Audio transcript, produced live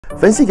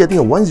Fancy getting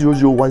a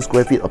 1001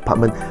 square feet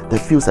apartment that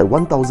feels like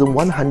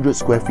 1100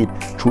 square feet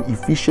through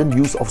efficient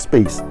use of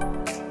space.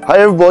 Hi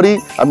everybody,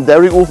 I'm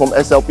Derek Wu from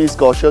SLP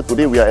Scotia.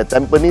 Today we are at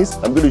Tampines.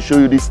 I'm going to show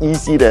you this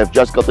EC that have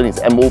just gotten its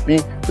MOP,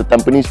 the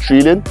Tampines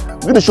Trilliant.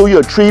 I'm going to show you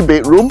a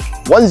 3-bedroom,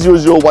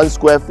 1001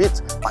 square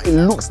feet. But it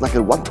looks like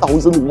a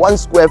 1001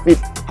 square feet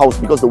house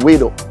because the way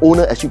the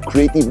owner actually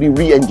creatively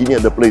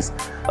re-engineered the place.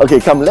 Okay,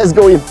 come, let's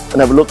go in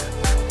and have a look.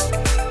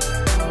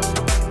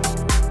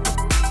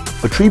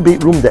 A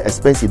 3-bedroom that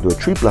expands into a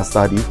 3+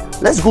 study.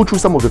 Let's go through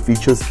some of the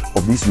features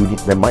of this unit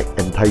that might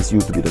entice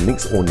you to be the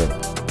next owner.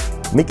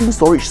 Making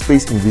storage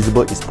space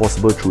invisible is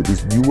possible through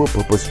this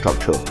dual-purpose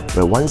structure,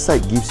 where one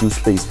side gives you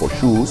space for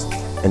shoes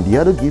and the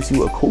other gives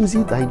you a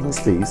cozy dining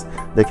space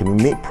that can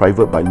be made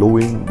private by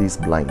lowering these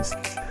blinds.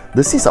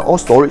 The seats are all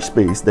storage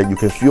space that you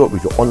can fill up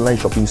with your online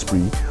shopping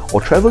spree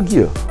or travel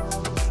gear.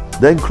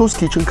 The enclosed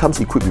kitchen comes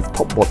equipped with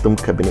top-bottom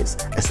cabinets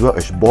as well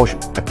as Bosch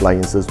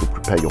appliances to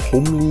prepare your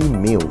homely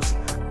meals.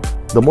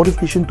 The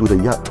modification to the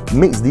yard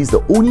makes this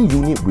the only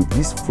unit with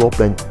this floor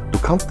plan to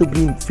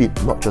comfortably fit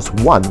not just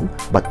one,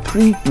 but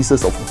 3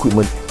 pieces of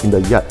equipment in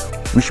the yard,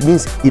 which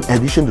means in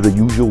addition to the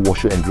usual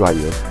washer and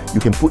dryer, you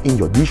can put in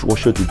your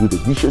dishwasher to do the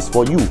dishes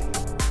for you.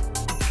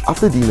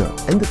 After dinner,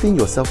 entertain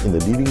yourself in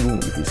the living room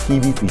with its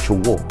heavy feature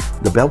wall.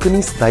 The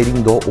balcony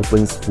sliding door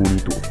opens fully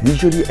to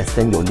visually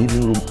extend your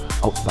living room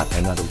out by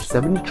another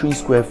 73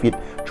 square feet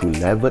through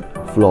levered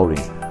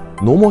flooring.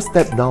 No more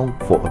step down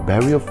for a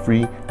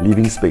barrier-free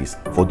living space.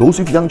 For those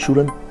with young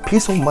children,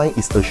 peace of mind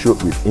is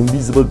assured with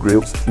invisible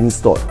grills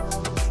installed.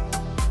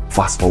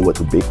 Fast forward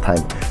to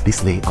bedtime,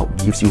 this layout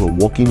gives you a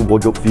walk-in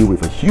wardrobe feel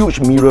with a huge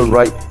mirror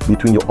right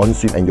between your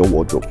ensuite and your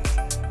wardrobe.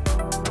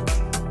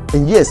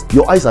 And yes,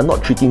 your eyes are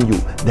not tricking you.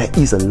 There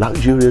is a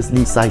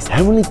luxuriously sized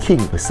Heavenly King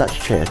massage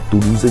chair to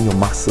loosen your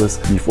muscles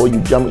before you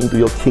jump into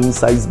your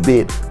king-size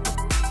bed.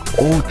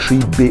 All 3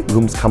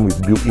 bedrooms come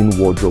with built-in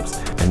wardrobes,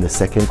 and the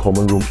second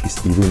common room is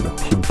even a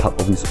theme park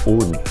of its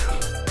own.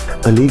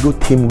 A Lego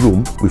theme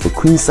room with a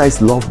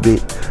queen-size loft bed.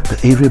 The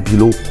area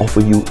below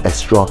offers you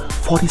extra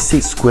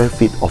 46 square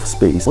feet of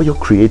space for your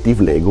creative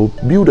Lego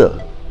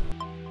builder.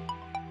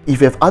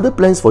 If you have other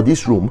plans for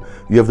this room,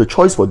 you have the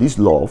choice for this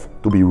loft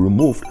to be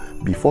removed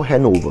before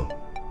handover.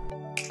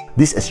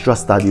 This extra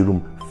study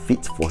room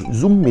fit for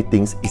Zoom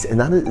meetings is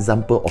another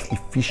example of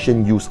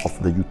efficient use of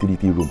the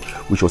utility room,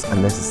 which was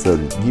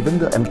unnecessary given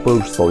the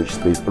ample storage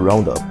space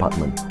around the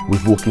apartment.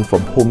 With working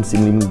from home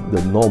seeming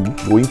the norm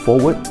going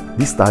forward,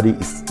 this study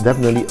is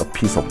definitely a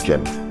piece of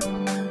gem.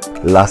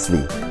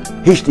 Lastly,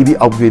 HDB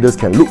upgraders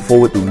can look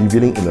forward to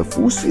revealing in a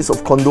full suite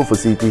of condo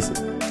facilities.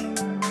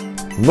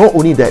 Not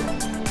only that,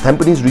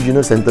 Tampines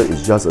Regional Centre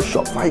is just a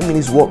short 5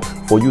 minutes walk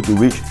for you to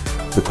reach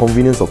the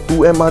convenience of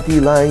 2 MRT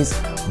lines,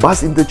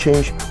 bus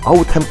interchange,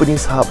 our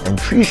Tampines Hub and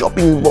 3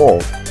 shopping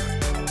malls.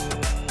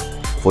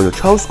 For your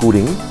child's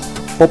schooling,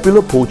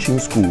 popular Poaching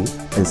School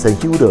and St.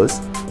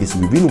 Hilda's is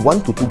within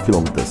 1 to 2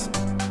 kilometers.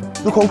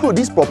 To conclude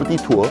this property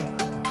tour,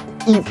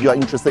 if you are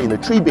interested in a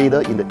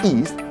 3-bedder in the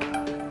east,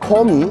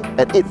 call me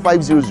at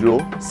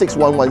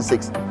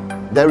 8500-6116.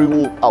 Derek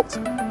Wu out.